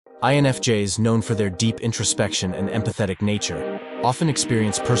INFJs, known for their deep introspection and empathetic nature, often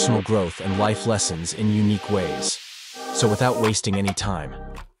experience personal growth and life lessons in unique ways. So without wasting any time,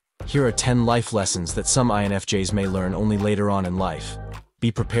 here are 10 life lessons that some INFJs may learn only later on in life.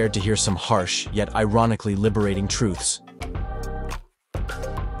 Be prepared to hear some harsh, yet ironically liberating truths.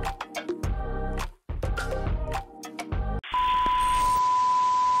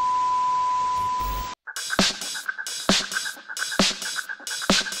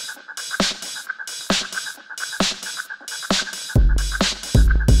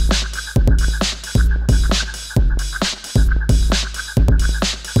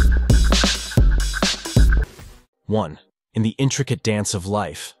 1. In the intricate dance of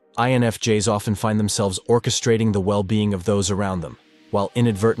life, INFJs often find themselves orchestrating the well-being of those around them, while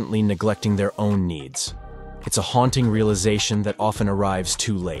inadvertently neglecting their own needs. It's a haunting realization that often arrives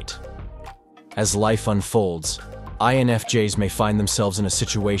too late. As life unfolds, INFJs may find themselves in a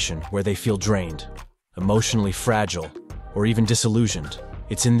situation where they feel drained, emotionally fragile, or even disillusioned.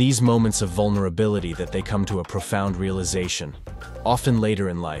 It's in these moments of vulnerability that they come to a profound realization. Often later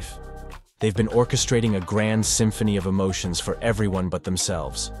in life, they've been orchestrating a grand symphony of emotions for everyone but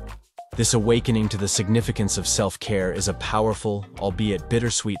themselves. This awakening to the significance of self-care is a powerful, albeit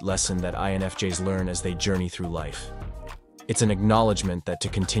bittersweet lesson that INFJs learn as they journey through life. It's an acknowledgement that to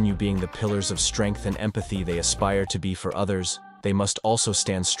continue being the pillars of strength and empathy they aspire to be for others, they must also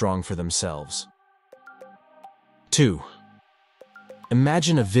stand strong for themselves. 2.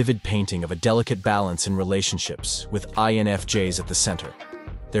 Imagine a vivid painting of a delicate balance in relationships, with INFJs at the center,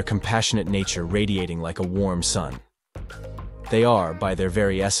 their compassionate nature radiating like a warm sun. They are, by their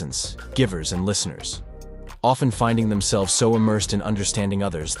very essence, givers and listeners, often finding themselves so immersed in understanding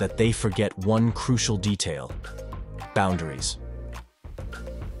others that they forget one crucial detail: boundaries.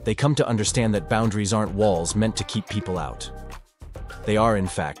 They come to understand that boundaries aren't walls meant to keep people out. They are, in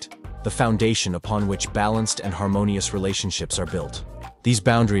fact, the foundation upon which balanced and harmonious relationships are built. These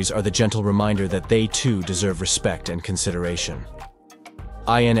boundaries are the gentle reminder that they too deserve respect and consideration.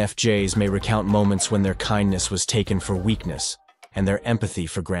 INFJs may recount moments when their kindness was taken for weakness and their empathy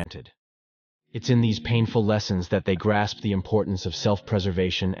for granted. It's in these painful lessons that they grasp the importance of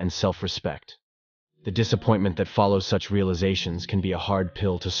self-preservation and self-respect. The disappointment that follows such realizations can be a hard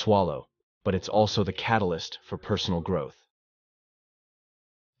pill to swallow, but it's also the catalyst for personal growth.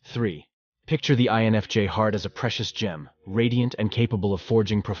 3. Picture the INFJ heart as a precious gem, radiant and capable of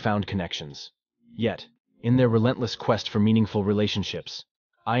forging profound connections. Yet, in their relentless quest for meaningful relationships,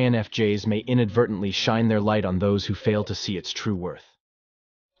 INFJs may inadvertently shine their light on those who fail to see its true worth.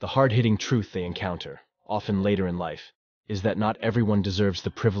 The hard-hitting truth they encounter, often later in life, is that not everyone deserves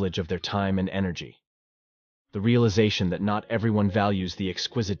the privilege of their time and energy. The realization that not everyone values the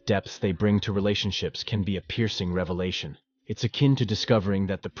exquisite depths they bring to relationships can be a piercing revelation. It's akin to discovering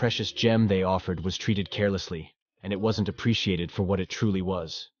that the precious gem they offered was treated carelessly, and it wasn't appreciated for what it truly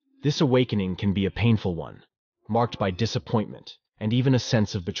was. This awakening can be a painful one, marked by disappointment and even a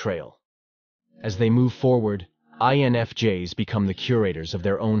sense of betrayal. As they move forward, INFJs become the curators of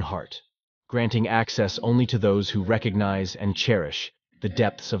their own heart, granting access only to those who recognize and cherish the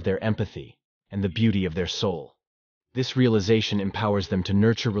depths of their empathy and the beauty of their soul. This realization empowers them to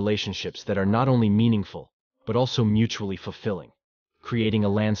nurture relationships that are not only meaningful, but also mutually fulfilling, creating a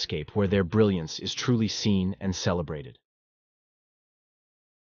landscape where their brilliance is truly seen and celebrated.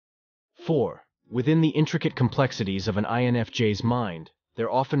 4. Within the intricate complexities of an INFJ's mind, there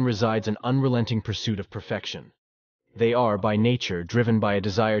often resides an unrelenting pursuit of perfection. They are, by nature, driven by a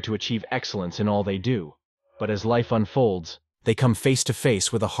desire to achieve excellence in all they do, but as life unfolds, they come face to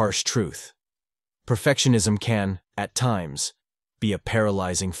face with a harsh truth. Perfectionism can, at times, be a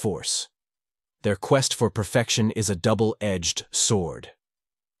paralyzing force. Their quest for perfection is a double-edged sword.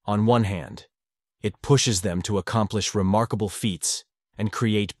 On one hand, it pushes them to accomplish remarkable feats and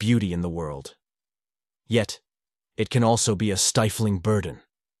create beauty in the world. Yet, it can also be a stifling burden,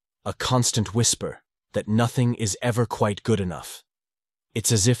 a constant whisper that nothing is ever quite good enough.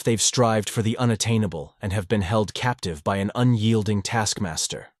 It's as if they've strived for the unattainable and have been held captive by an unyielding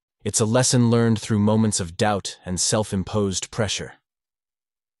taskmaster. It's a lesson learned through moments of doubt and self-imposed pressure.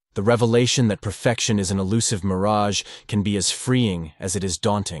 The revelation that perfection is an elusive mirage can be as freeing as it is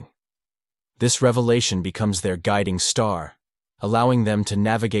daunting. This revelation becomes their guiding star, allowing them to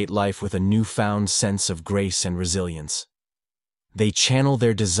navigate life with a newfound sense of grace and resilience. They channel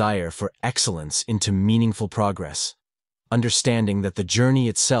their desire for excellence into meaningful progress, understanding that the journey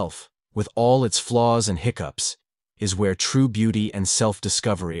itself, with all its flaws and hiccups, is where true beauty and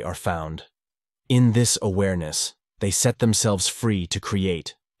self-discovery are found. In this awareness, they set themselves free to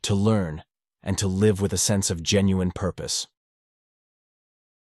create, to learn, and to live with a sense of genuine purpose.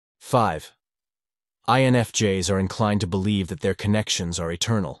 5. INFJs are inclined to believe that their connections are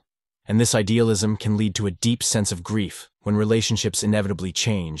eternal, and this idealism can lead to a deep sense of grief when relationships inevitably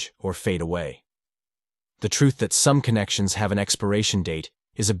change or fade away. The truth that some connections have an expiration date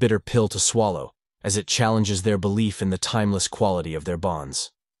is a bitter pill to swallow, as it challenges their belief in the timeless quality of their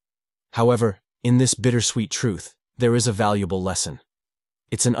bonds. However, in this bittersweet truth, there is a valuable lesson.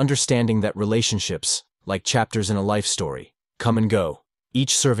 It's an understanding that relationships, like chapters in a life story, come and go,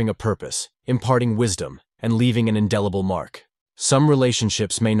 each serving a purpose, imparting wisdom, and leaving an indelible mark. Some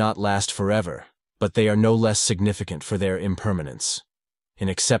relationships may not last forever, but they are no less significant for their impermanence. In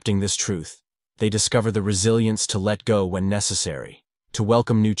accepting this truth, they discover the resilience to let go when necessary, to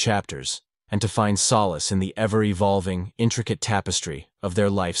welcome new chapters, and to find solace in the ever-evolving, intricate tapestry of their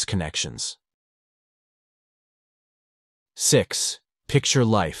life's connections. 6. Picture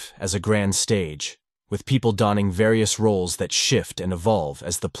life as a grand stage, with people donning various roles that shift and evolve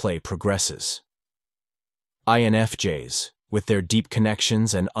as the play progresses. INFJs, with their deep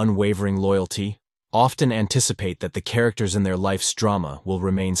connections and unwavering loyalty, often anticipate that the characters in their life's drama will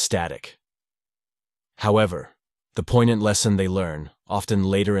remain static. However, the poignant lesson they learn, often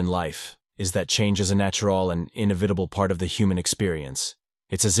later in life, is that change is a natural and inevitable part of the human experience.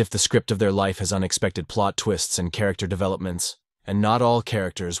 It's as if the script of their life has unexpected plot twists and character developments, and not all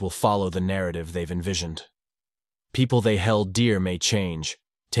characters will follow the narrative they've envisioned. People they held dear may change,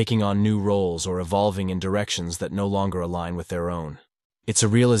 taking on new roles or evolving in directions that no longer align with their own. It's a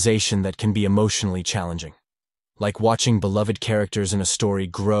realization that can be emotionally challenging, like watching beloved characters in a story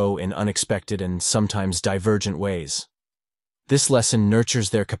grow in unexpected and sometimes divergent ways. This lesson nurtures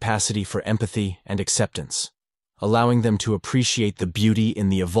their capacity for empathy and acceptance, allowing them to appreciate the beauty in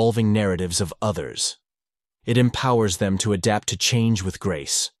the evolving narratives of others. It empowers them to adapt to change with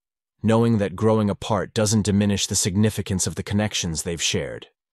grace, knowing that growing apart doesn't diminish the significance of the connections they've shared.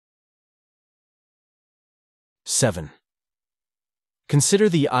 7. Consider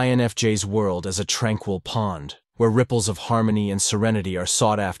the INFJ's world as a tranquil pond, where ripples of harmony and serenity are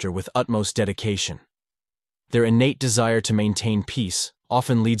sought after with utmost dedication. Their innate desire to maintain peace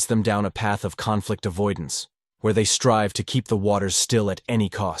often leads them down a path of conflict avoidance, where they strive to keep the waters still at any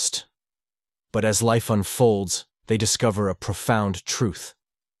cost. But as life unfolds, they discover a profound truth: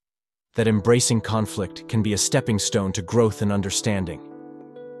 that embracing conflict can be a stepping stone to growth and understanding.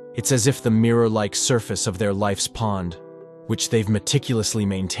 It's as if the mirror-like surface of their life's pond, which they've meticulously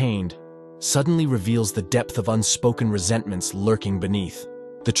maintained, suddenly reveals the depth of unspoken resentments lurking beneath.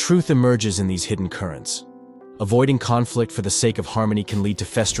 The truth emerges in these hidden currents. Avoiding conflict for the sake of harmony can lead to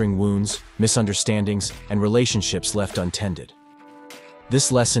festering wounds, misunderstandings, and relationships left untended. This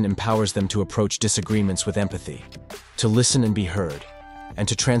lesson empowers them to approach disagreements with empathy, to listen and be heard, and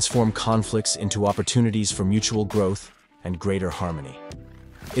to transform conflicts into opportunities for mutual growth and greater harmony.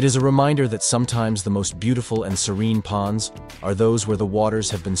 It is a reminder that sometimes the most beautiful and serene ponds are those where the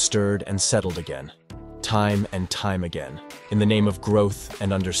waters have been stirred and settled again, time and time again, in the name of growth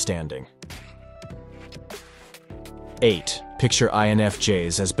and understanding. 8. Picture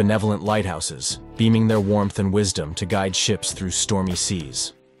INFJs as benevolent lighthouses, beaming their warmth and wisdom to guide ships through stormy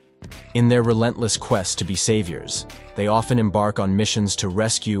seas. In their relentless quest to be saviors, they often embark on missions to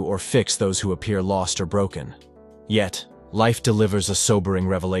rescue or fix those who appear lost or broken. Yet, life delivers a sobering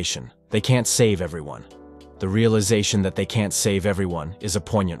revelation: they can't save everyone. The realization that they can't save everyone is a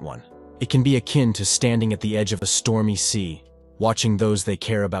poignant one. It can be akin to standing at the edge of a stormy sea, watching those they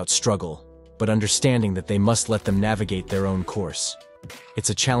care about struggle, but understanding that they must let them navigate their own course. It's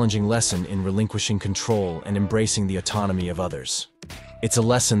a challenging lesson in relinquishing control and embracing the autonomy of others. It's a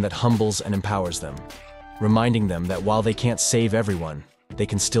lesson that humbles and empowers them, reminding them that while they can't save everyone, they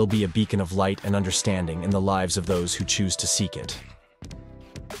can still be a beacon of light and understanding in the lives of those who choose to seek it.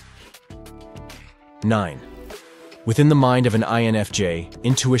 9. Within the mind of an INFJ,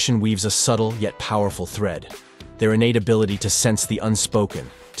 intuition weaves a subtle yet powerful thread. Their innate ability to sense the unspoken,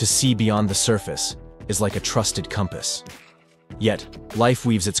 to see beyond the surface, is like a trusted compass. Yet, life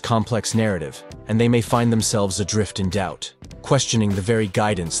weaves its complex narrative, and they may find themselves adrift in doubt, questioning the very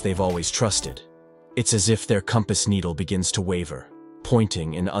guidance they've always trusted. It's as if their compass needle begins to waver,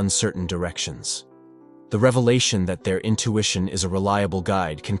 pointing in uncertain directions. The revelation that their intuition is a reliable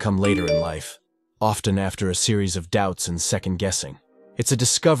guide can come later in life, often after a series of doubts and second-guessing. It's a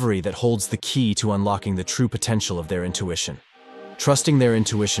discovery that holds the key to unlocking the true potential of their intuition. Trusting their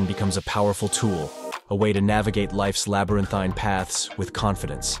intuition becomes a powerful tool, a way to navigate life's labyrinthine paths with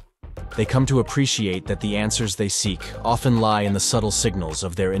confidence. They come to appreciate that the answers they seek often lie in the subtle signals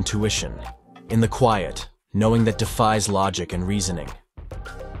of their intuition, in the quiet, knowing that defies logic and reasoning.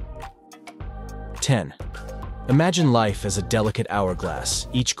 10. Imagine life as a delicate hourglass,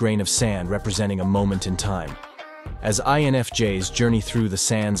 each grain of sand representing a moment in time. As INFJs journey through the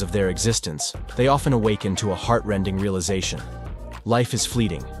sands of their existence, they often awaken to a heart-rending realization. Life is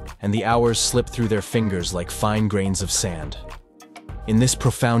fleeting, and the hours slip through their fingers like fine grains of sand. In this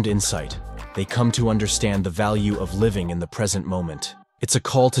profound insight, they come to understand the value of living in the present moment. It's a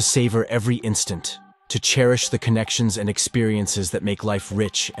call to savor every instant, to cherish the connections and experiences that make life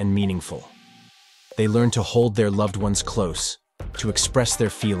rich and meaningful. They learn to hold their loved ones close, to express their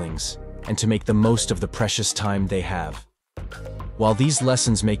feelings, and to make the most of the precious time they have. While these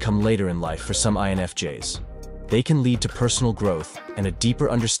lessons may come later in life for some INFJs, they can lead to personal growth and a deeper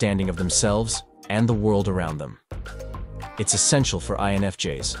understanding of themselves and the world around them. It's essential for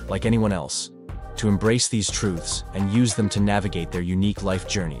INFJs, like anyone else, to embrace these truths and use them to navigate their unique life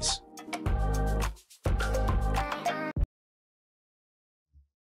journeys.